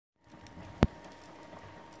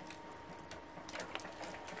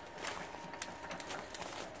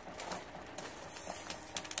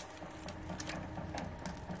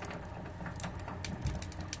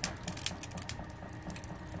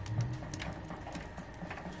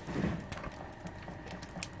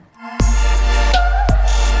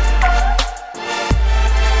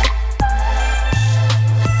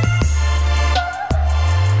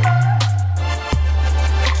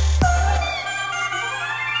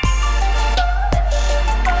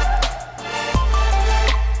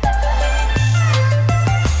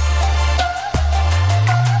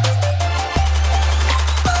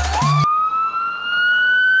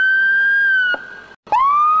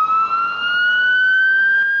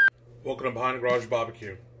Welcome to Behind the Garage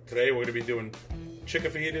Barbecue. Today we're going to be doing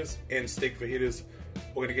chicken fajitas and steak fajitas.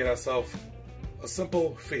 We're going to get ourselves a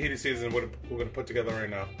simple fajita season we're going to put together right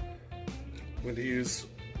now. I'm going to use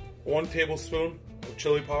 1 tablespoon of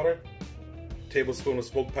chili powder, tablespoon of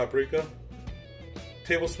smoked paprika,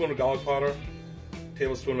 tablespoon of garlic powder,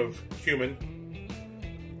 tablespoon of cumin,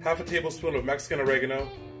 half a tablespoon of Mexican oregano.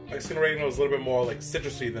 Mexican oregano is a little bit more like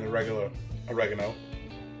citrusy than a regular oregano.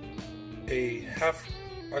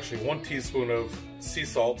 1 teaspoon of sea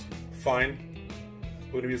salt, fine.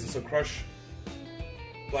 We're going to be using some crushed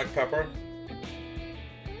black pepper,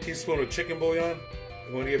 teaspoon of chicken bouillon.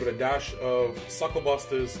 I'm going to give it a dash of Suckle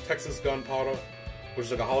Buster's Texas gunpowder, which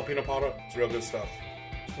is like a jalapeno powder. It's real good stuff.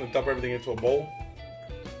 Just going to dump everything into a bowl.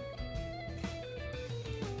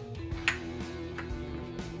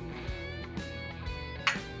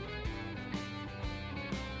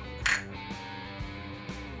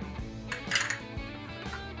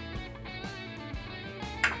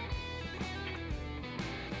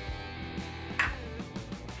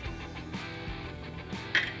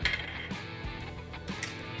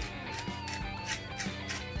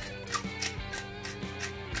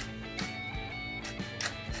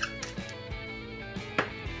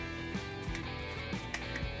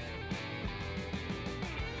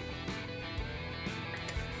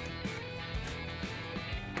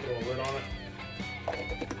 Throw a lid on it.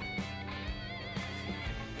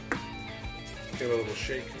 Give it a little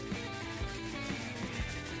shake.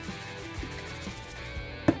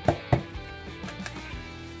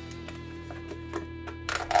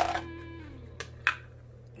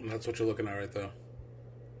 And that's what you're looking at right there.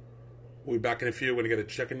 We'll be back in a few. We're going to get a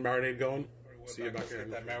chicken marinade going. See you back here.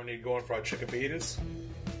 Get that marinade going for our chicken fajitas.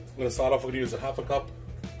 I'm going to start off, we're going to use a half a cup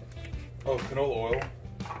of canola oil.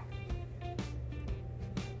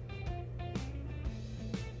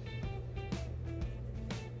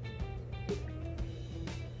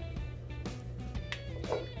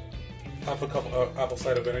 Half a cup of apple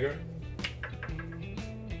cider vinegar.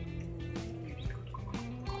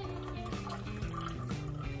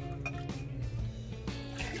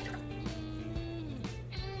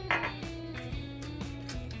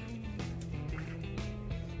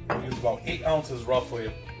 We use about 8 ounces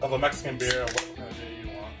roughly of a Mexican beer, what kind of beer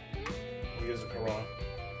you want. We use a Charro.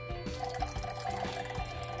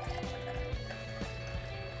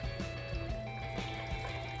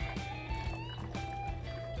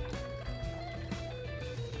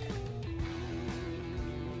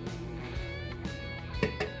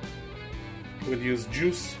 We would use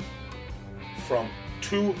juice from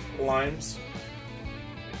 2 limes,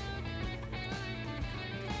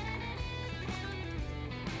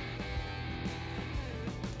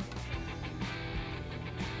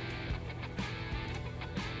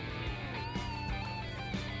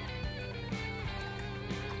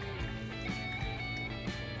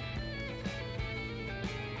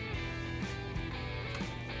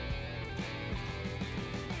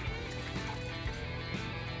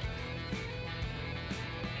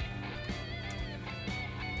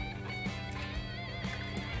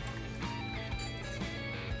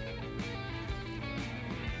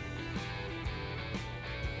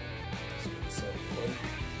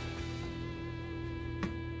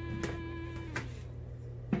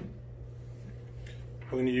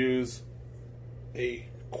 we're going to use a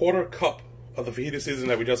 1/4 cup of the fajita seasoning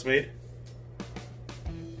that we just made.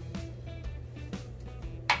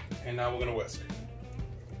 And now we're going to whisk.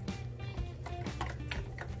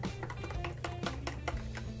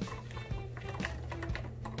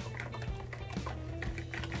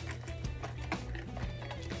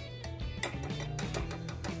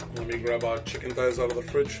 Let me grab our chicken thighs out of the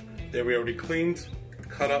fridge. They we already cleaned,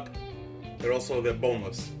 cut up. They're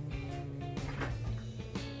boneless.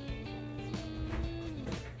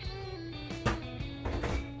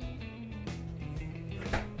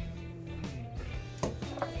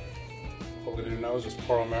 What we're going to do now is just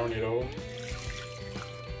pour our marinade over.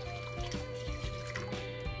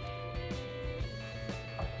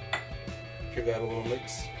 Give that a little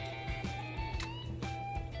mix.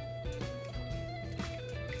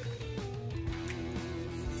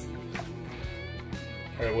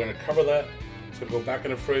 Alright, we're going to cover that. It's going to go back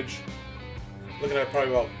in the fridge. Looking at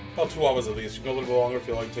probably about 2 hours at least. You can go a little bit longer if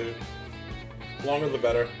you like to. The longer the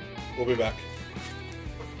better. We'll be back.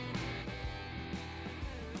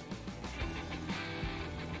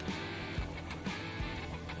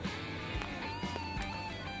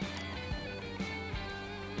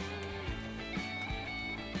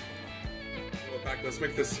 We're back. Let's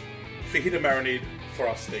make this fajita marinade for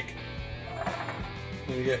our steak.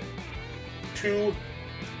 We're going to get 2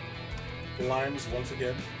 limes once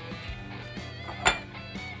again.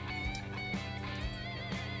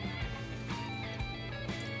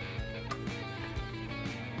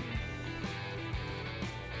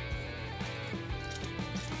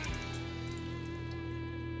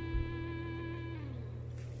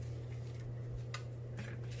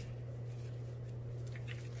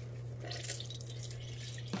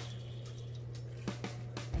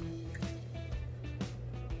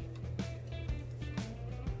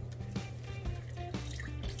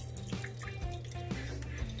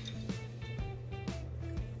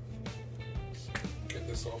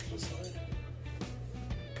 this off to the side.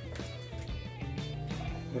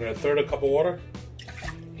 I'm gonna add a third a cup of water.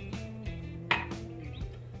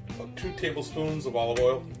 About 2 tablespoons of olive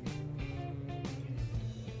oil.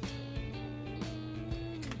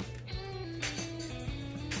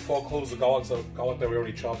 4 cloves of garlic that we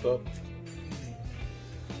already chopped up.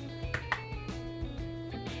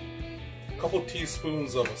 A couple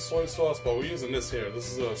teaspoons of soy sauce, but we're using this here.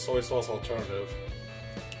 This is a soy sauce alternative.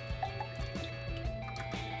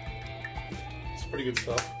 It's pretty good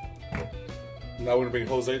stuff. Now we're gonna bring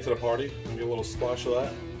Jose to the party and get a little splash of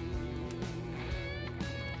that.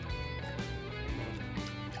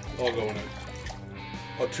 All going in.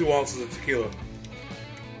 About 2 ounces of tequila.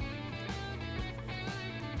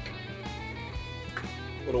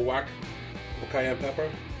 A little whack of cayenne pepper.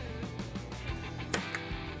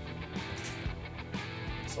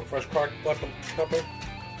 Some fresh cracked black pepper.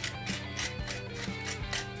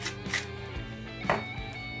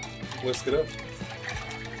 Whisk it up.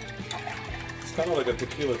 It's kind of like a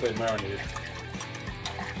tequila type marinade.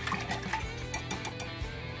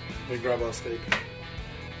 We grab our steak.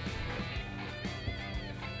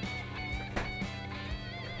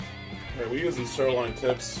 Alright, we're using sirloin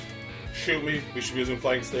tips. Shoot me, we should be using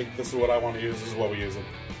flank steak. This is what I want to use, this is what we're using.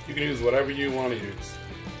 You can use whatever you want to use.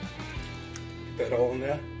 Get that all in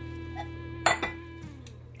there.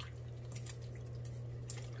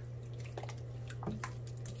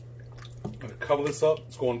 I'm going to cover this up.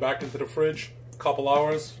 It's going back into the fridge. A couple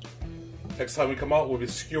hours. Next time we come out, we'll be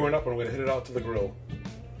skewering up and we're going to hit it out to the grill.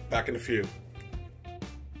 Back in a few.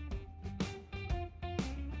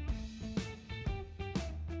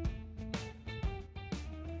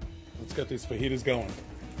 Let's get these fajitas going.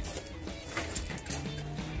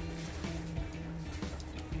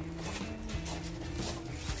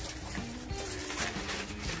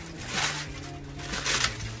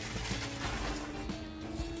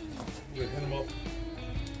 We're gonna hit them up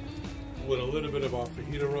with a little bit of our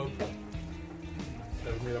fajita rub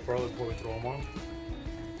that we made up earlier before we throw them on.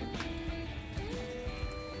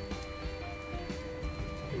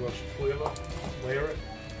 You want your flavor, layer it.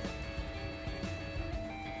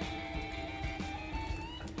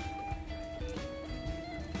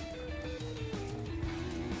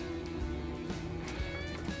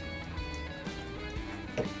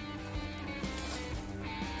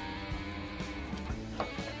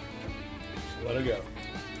 Let it go.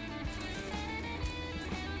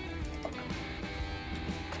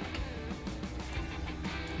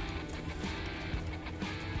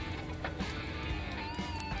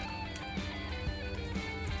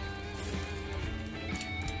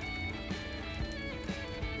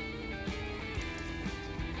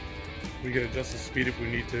 We can adjust the speed if we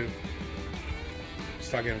need to.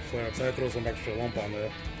 Start getting flare-ups. I had to throw some extra lump on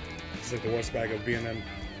there. It's like the worst bag of B&M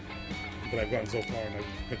that I've gotten so far, and I've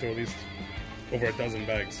been through at least over a dozen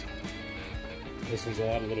bags. This one's a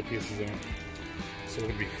lot of little pieces in it. So we're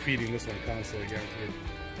going to be feeding this one constantly, guaranteed.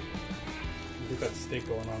 Get that steak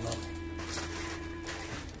going on now.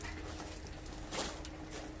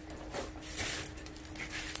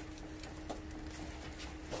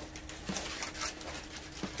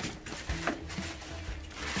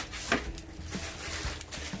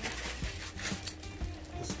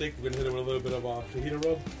 The steak, we're going to hit it with a little bit of fajita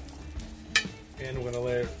rub. And we're going to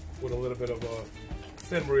layer it with a little bit of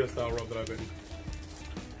San Maria style rub that I've been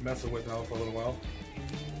messing with now for a little while.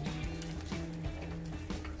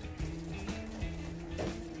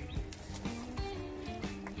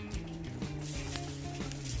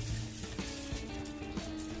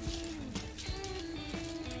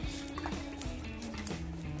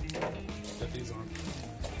 Set these on.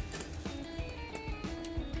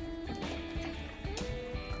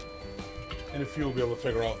 In a few we'll be able to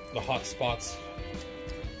figure out the hot spots.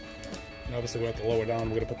 And obviously we have to lower down.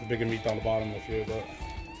 We're going to put the bigger meat down the bottom in a few, but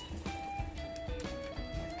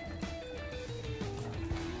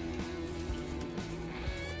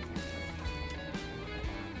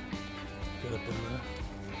get up in there.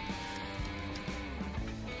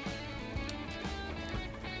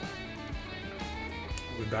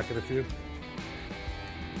 We'll be back in a few.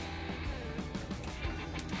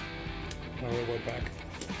 Alright, we're back.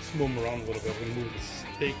 Let's move them around a little bit. We're going to move the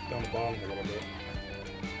steak down the bottom a little bit.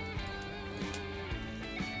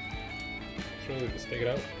 Just take it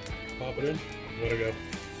out, pop it in, let it go.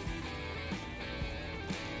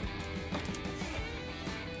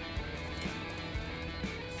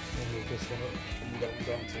 I'll move this one up, move that one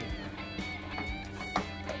down too.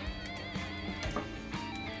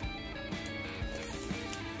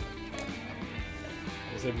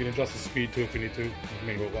 I said we can adjust the speed too if we need to. We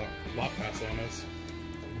can go a lot faster on this.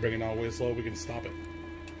 Bring it down way slow, we can stop it.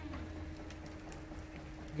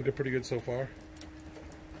 Looking pretty good so far.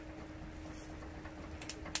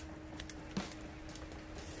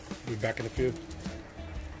 We'll be back in a few.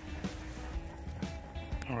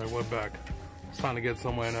 Alright, we're back. It's time to get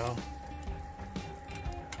somewhere now.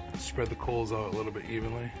 Spread the coals out a little bit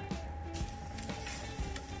evenly.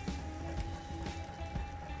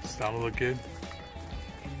 It's starting to look good.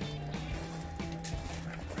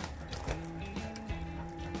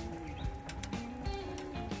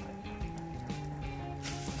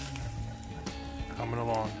 Coming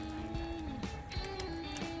along.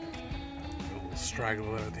 A little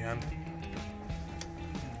straggler there at the end.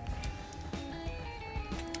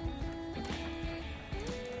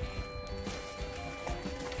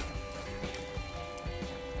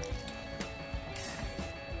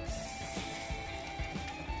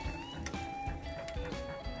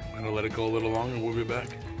 I'm gonna let it go a little longer and we'll be back.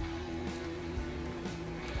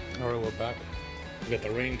 Alright, we're back. We got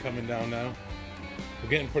the rain coming down now. We're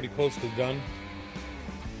getting pretty close to done.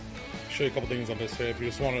 I'll show you a couple things on this here. If you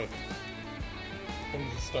just want to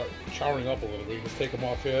start charring up a little bit, you just take them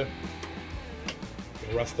off here. You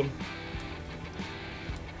can rest them.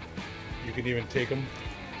 You can even take them,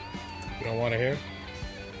 if you don't want to here,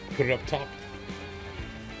 put it up top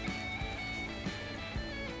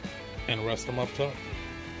and rest them up top.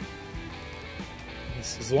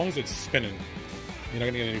 As long as it's spinning, you're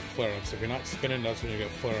not going to get any flare-ups. If you're not spinning, that's when you get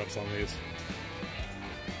flare-ups on these.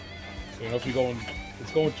 So, you know, if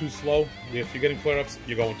it's going too slow, if you're getting flare-ups,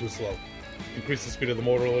 you're going too slow. Increase the speed of the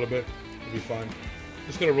motor a little bit, you'll be fine.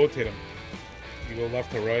 Just going to rotate them. You go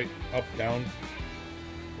left to right, up, down,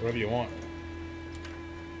 wherever you want.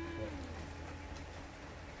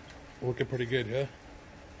 Looking pretty good, yeah?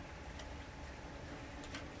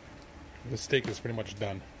 The steak is pretty much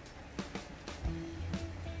done.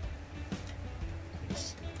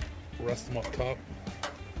 Just rest them up top.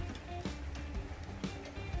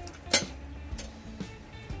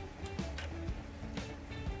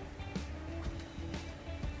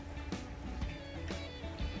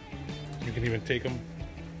 You can even take them,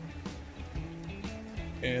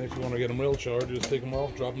 and if you want to get them real charred, just take them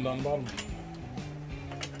off, drop them down the bottom.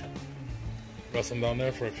 Rest them down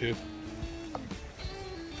there for a few.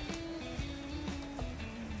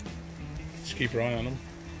 Just keep your eye on them.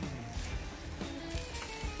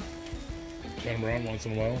 Turn them around once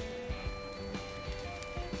in a while.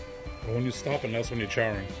 But when you stop it, that's when you're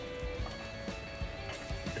charring.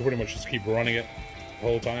 You can pretty much just keep running it the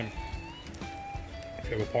whole time. If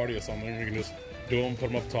you have a party or something, you can just do them, put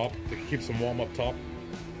them up top. It keeps them warm up top.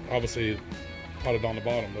 Obviously, hot it down the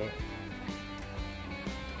bottom, but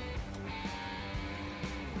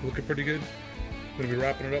looking pretty good. We're gonna be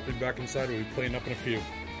wrapping it up. We'll be back inside. We'll be plating up in a few.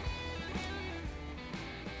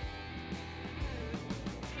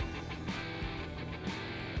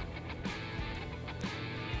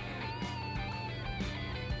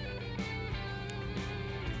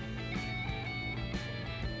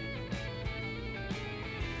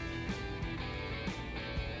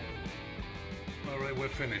 Alright, we're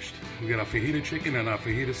finished. We got our fajita chicken and our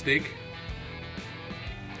fajita steak.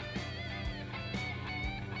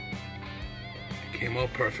 Came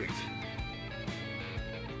out perfect.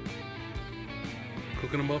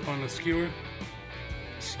 Cooking them up on the skewer,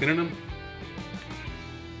 spinning them.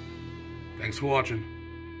 Thanks for watching.